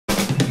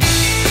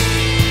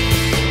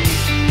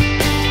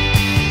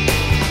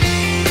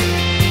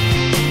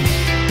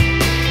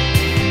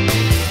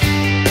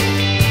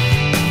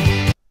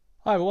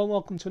Hi everyone,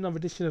 welcome to another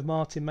edition of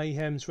Martin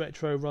Mayhem's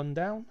Retro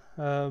Rundown.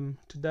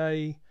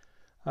 Today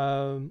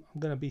I'm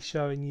going to be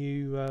showing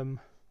you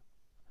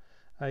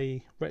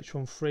a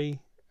Retron 3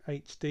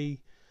 HD,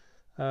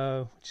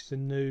 which is a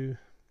new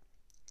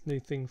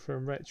thing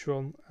from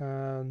Retron,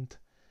 and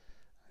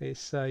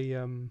it's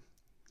a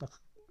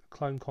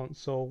clone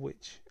console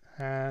which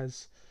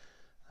has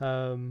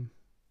 3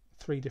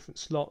 different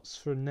slots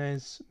for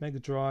NES, Mega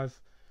Drive,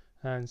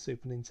 and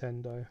Super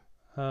Nintendo.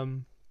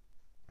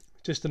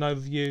 Just an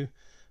overview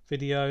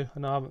video,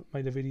 and I haven't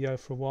made a video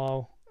for a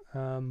while,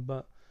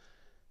 but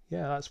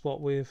yeah, that's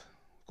what we've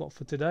got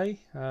for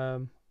today.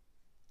 I'll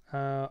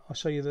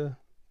show you the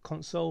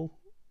console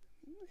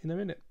in a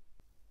minute.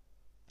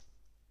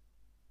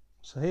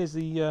 So here's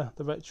the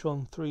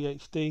Retron 3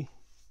 HD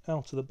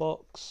out of the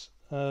box.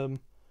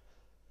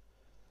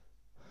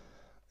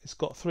 It's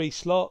got 3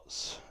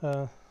 slots.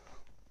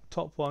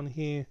 Top one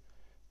here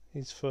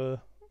is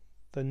for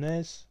the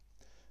NES.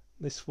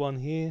 This one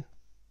here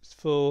is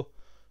for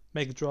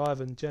Mega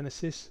Drive and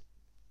Genesis,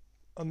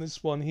 and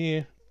this one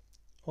here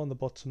on the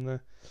bottom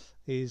there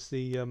is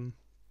the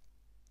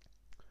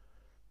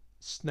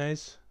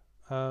SNES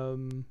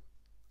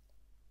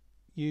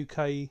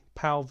UK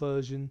PAL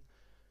version,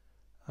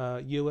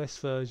 US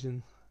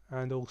version,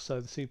 and also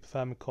the Super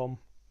Famicom.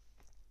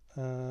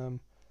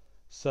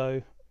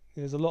 So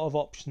there's a lot of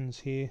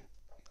options here.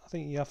 I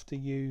think you have to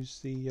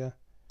use the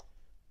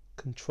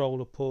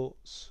controller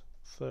ports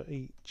for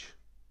each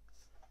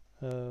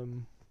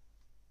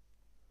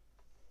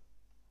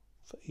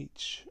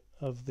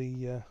of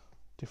the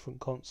different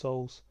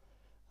consoles.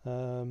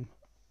 On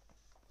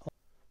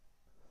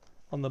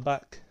the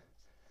back,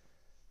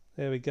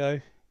 there we go,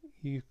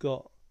 you've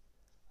got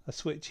a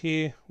switch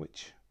here,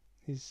 which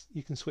is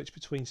you can switch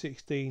between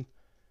 16:9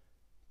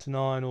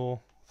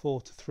 or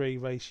 4:3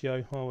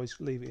 ratio. I always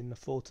leave it in the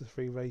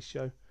 4:3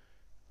 ratio.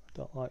 I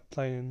don't like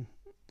playing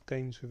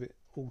games with it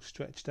all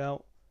stretched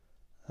out.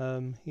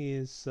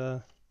 Here's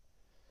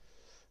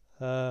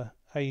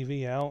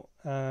AV out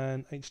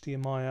and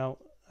HDMI out,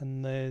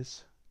 and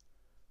there's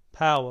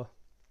power.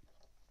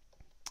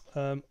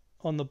 On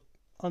the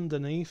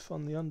underneath,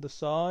 on the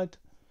underside,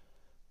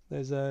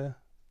 there's a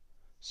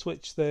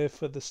switch there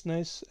for the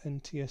SNES,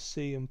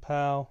 NTSC and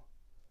PAL.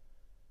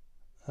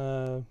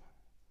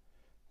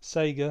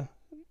 Sega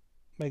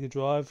Mega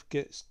Drive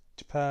gets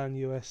Japan,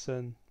 US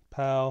and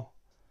PAL,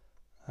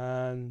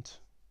 and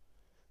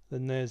the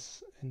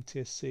NES,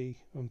 NTSC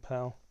and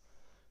PAL.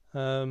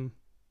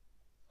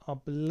 I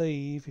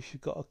believe if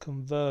you've got a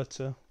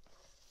converter,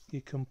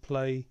 you can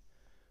play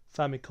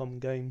Famicom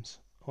games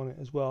on it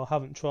as well. I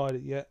haven't tried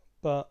it yet,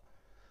 but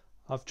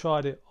I've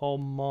tried it on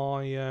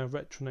my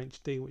Retron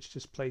HD, which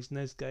just plays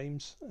NES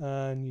games,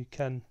 and you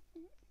can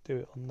do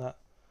it on that.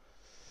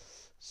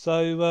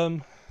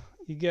 So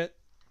you get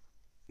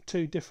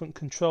 2 different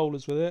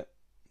controllers with it.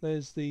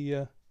 There's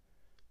the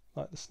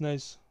like the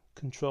SNES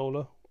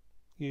controller,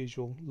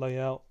 usual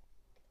layout.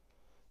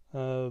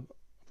 I've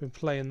been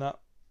playing that,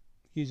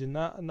 using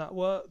that, and that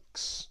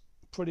works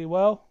pretty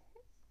well.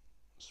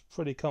 It's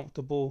pretty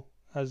comfortable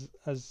as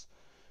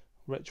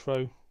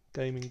retro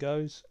gaming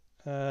goes.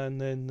 And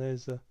then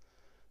there's the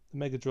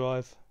Mega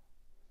Drive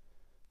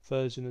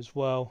version as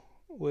well,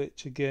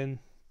 which again,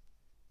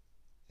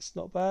 it's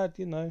not bad,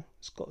 you know.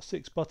 It's got a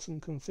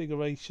 6-button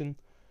configuration,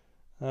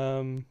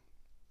 and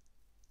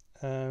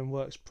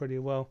works pretty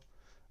well.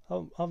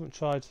 I haven't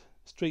tried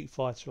Street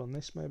Fighter on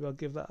this. Maybe I'll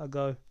give that a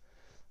go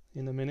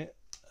in a minute.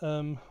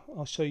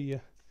 I'll show you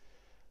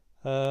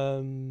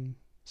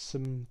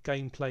some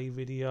gameplay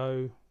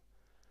video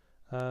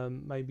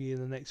maybe in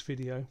the next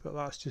video, but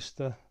that's just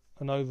an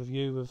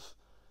overview of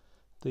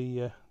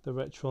the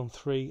Retron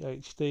 3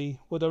 HD.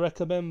 Would I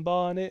recommend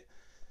buying it?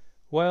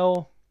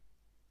 Well,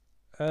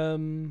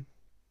 I'll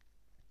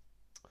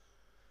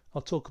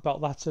talk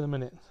about that in a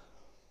minute.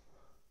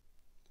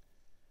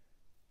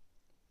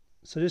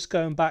 So just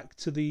going back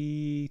to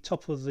the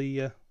top of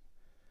the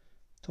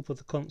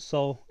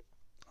console,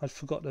 I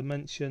forgot to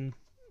mention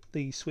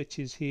the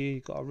switches here.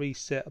 You've got a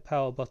reset, a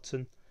power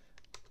button,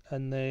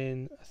 and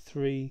then a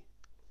 3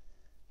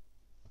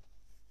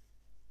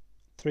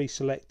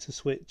 selector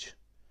switch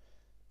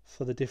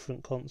for the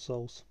different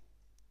consoles,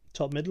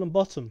 top, middle and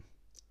bottom.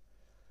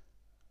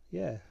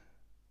 Yeah.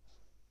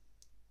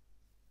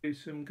 Do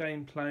some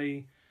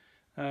gameplay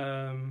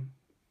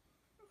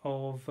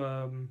of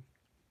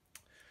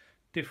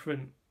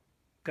different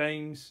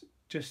games,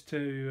 just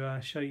to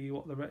show you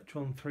what the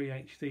Retron 3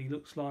 HD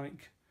looks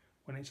like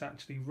when it's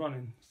actually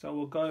running. So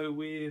we'll go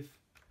with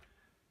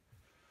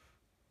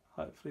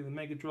hopefully the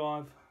Mega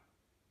Drive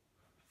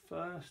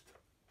first.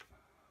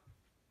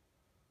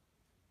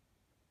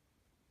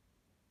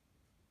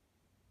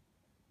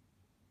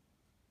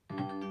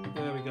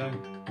 There we go.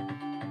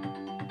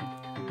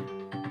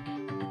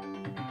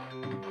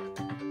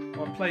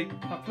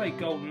 I played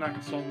Golden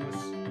Axe on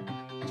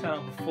this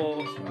channel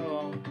before, so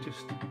I'll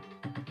just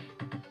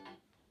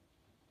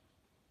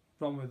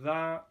run with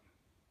that.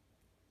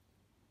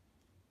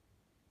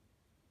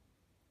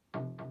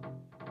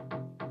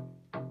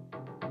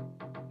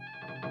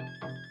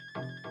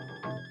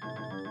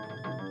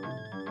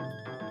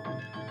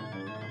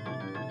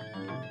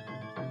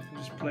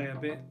 just play a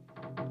bit.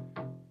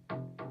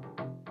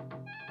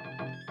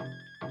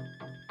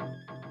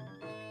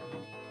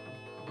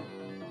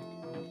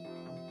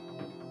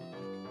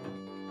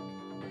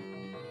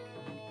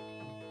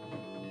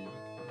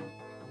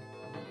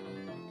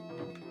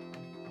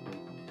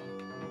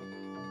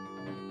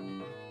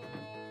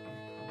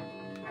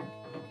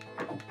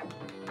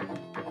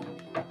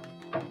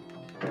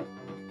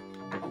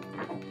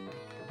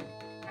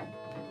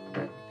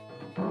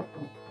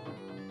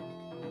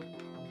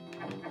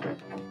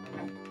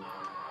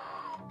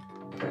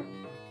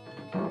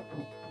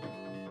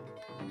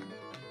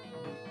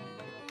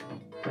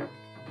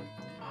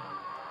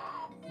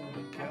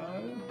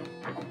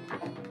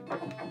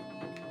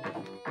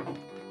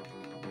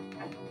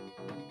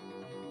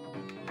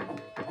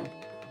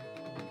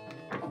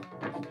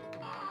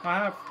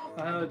 I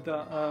heard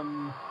that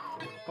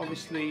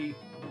obviously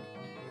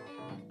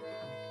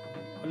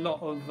a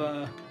lot of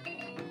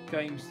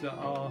games that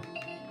are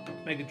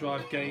Mega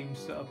Drive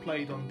games that are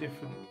played on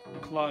different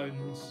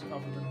clones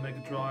other than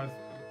Mega Drive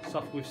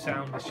suffer with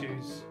sound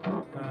issues.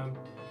 I'm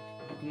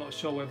not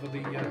sure whether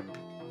the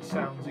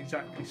sound's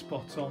exactly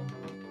spot on.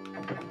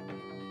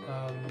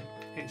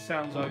 It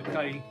sounds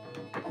okay.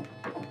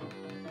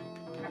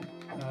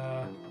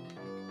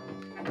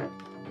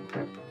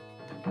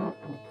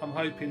 I'm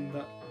hoping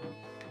that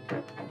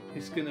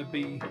it's going to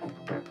be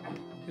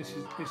this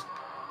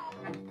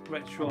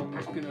Retron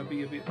is going to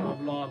be a bit more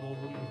reliable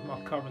than my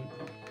current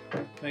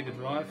Mega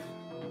Drive.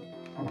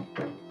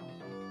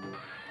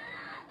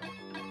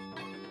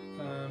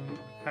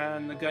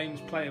 And the game's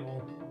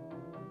playable.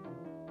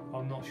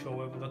 I'm not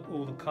sure whether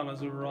all the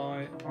colours are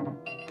right.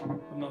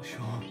 I'm not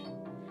sure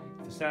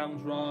if the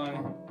sound's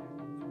right,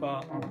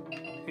 but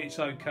it's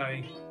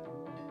okay.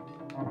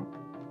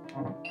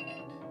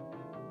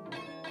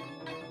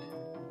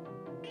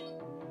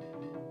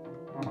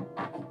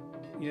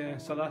 Yeah,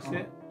 so that's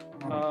it.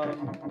 I'm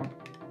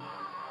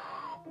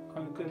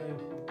going to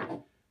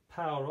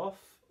power off.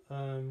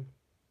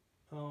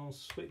 I'll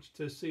switch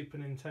to Super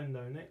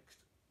Nintendo next.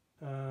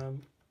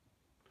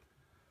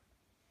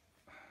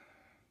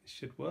 This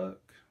should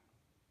work.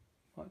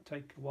 Might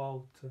take a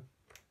while to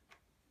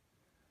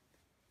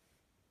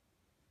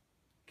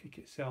kick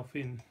itself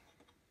in.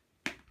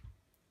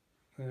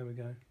 There we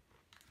go.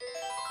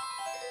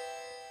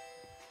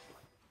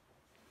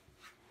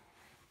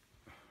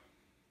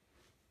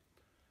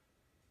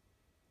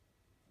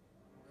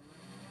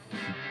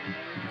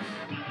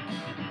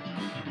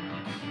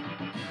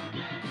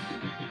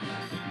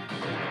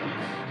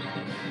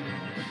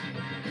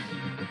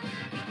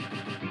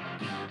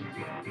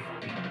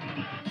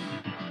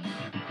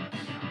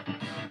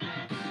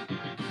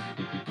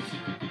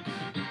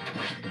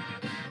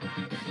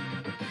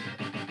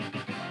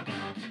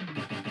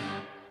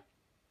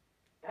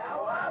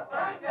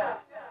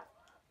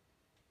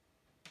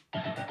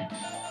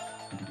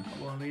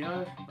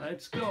 Leo,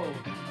 let's go.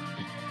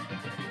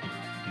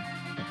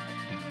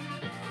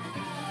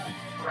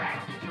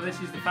 So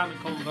this is the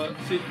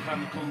Super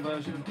Famicom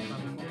version.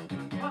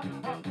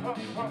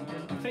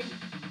 I think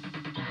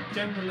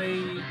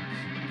generally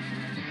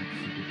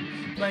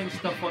playing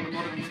stuff on a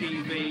modern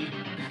TV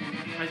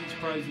has its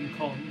pros and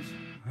cons.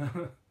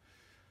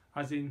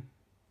 As in,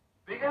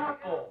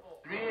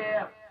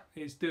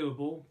 it's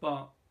doable,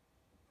 but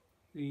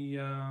the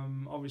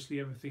obviously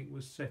everything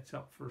was set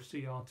up for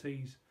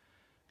CRTs.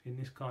 In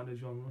this kind of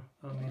genre,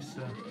 on this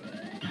not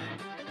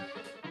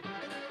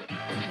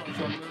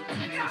genre,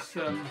 in this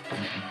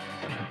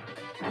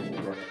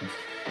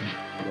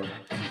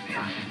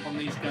on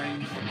these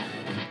games.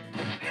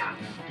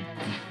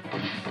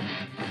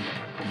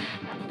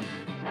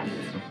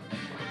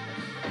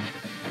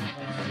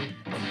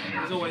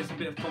 There's always a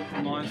bit of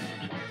compromise,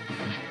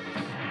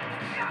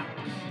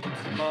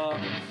 but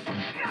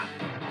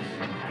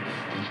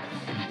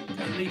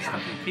at least I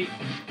can keep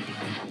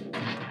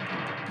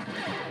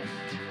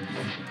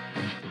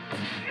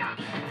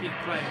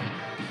playing.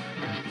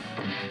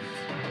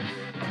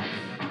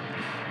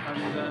 And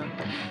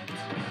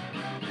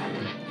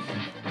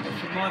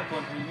from my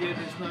point of view,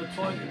 there's no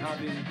point in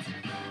having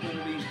all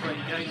these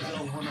great games that I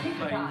want to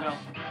play without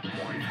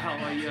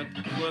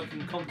a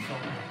working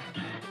console.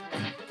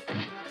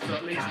 So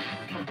at least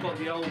I've got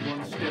the old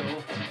ones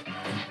still,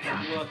 I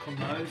can work on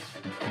those,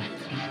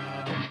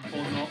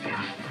 or not,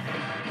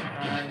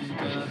 and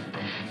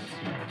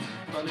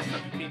but at least I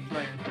can keep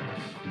playing.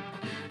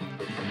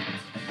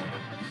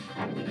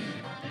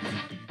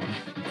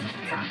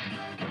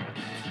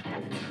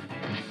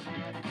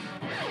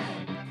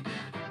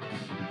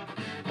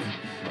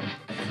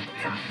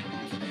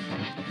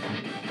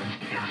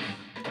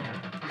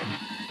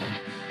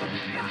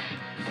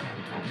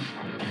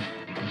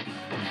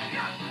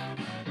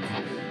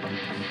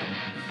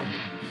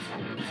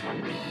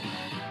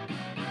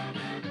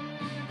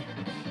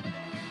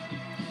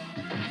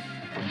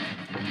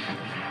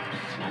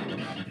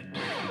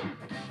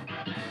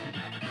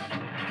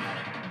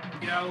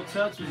 Yeah, old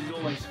Turtles is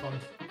always fun.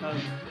 I'm going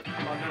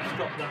to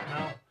stop that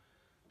now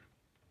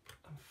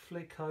and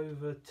flick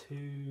over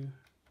to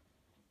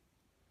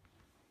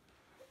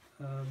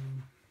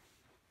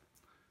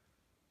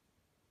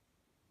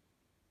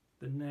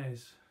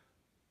NES.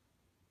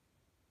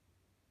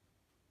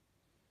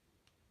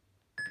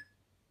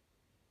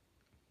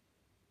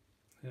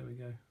 There we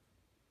go.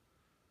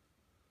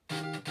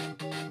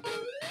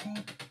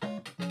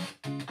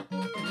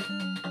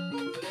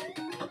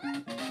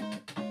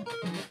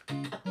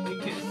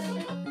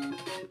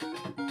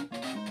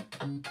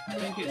 I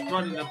think it's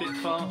running a bit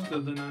faster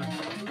than an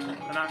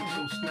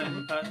actual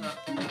SNES,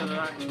 than an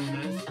actual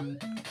NES.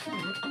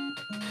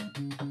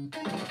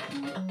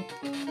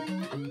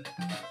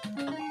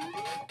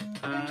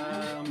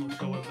 I'm not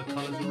sure whether the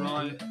colours are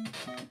right.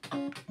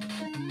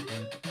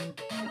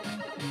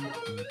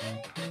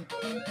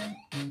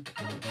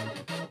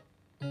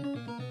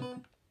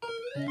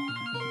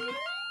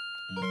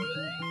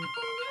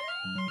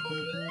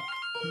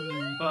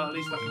 But at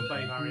least I can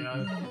play Mario.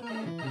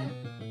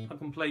 I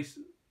can play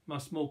my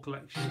small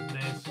collection of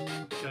NES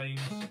games.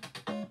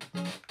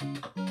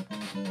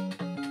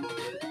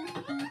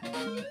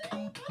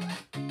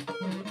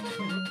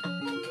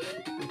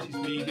 Which is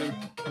meagre.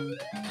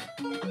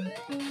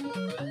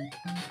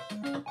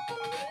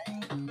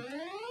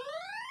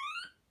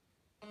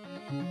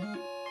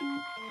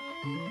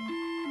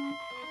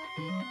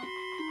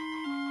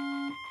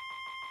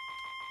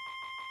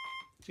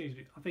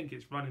 I think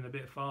it's running a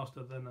bit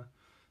faster than a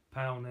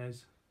PAL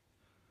NES.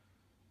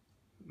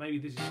 Maybe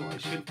this is what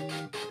it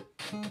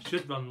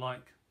should run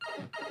like.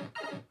 I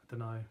don't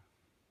know.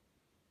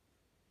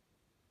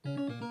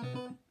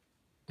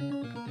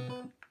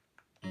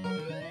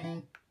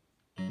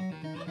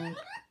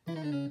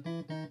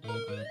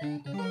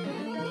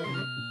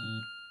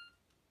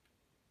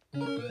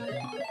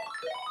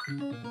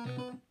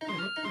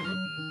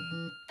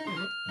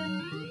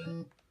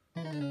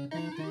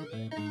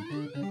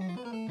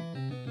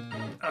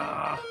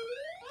 Ah.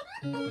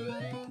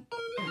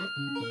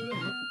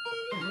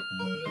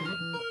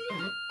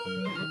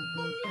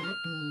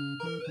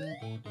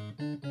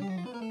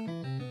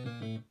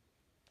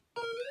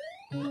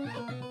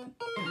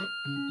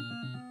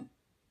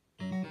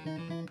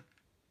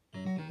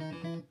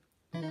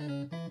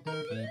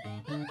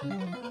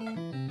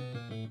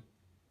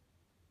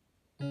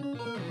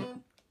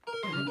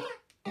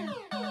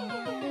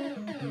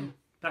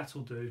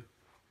 That'll do.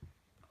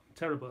 I'm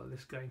terrible at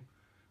this game.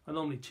 I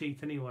normally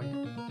cheat anyway.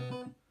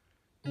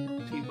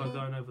 Cheat by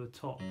going over the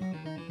top.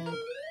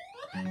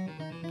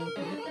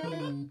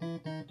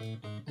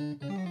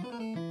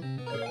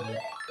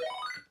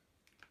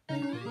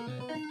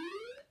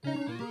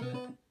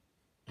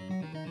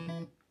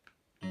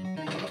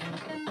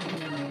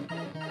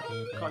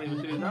 Can't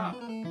even do that.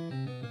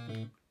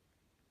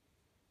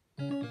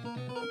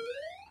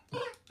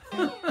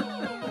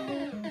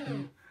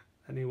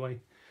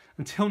 Anyway,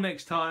 until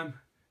next time,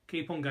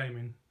 keep on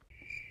gaming.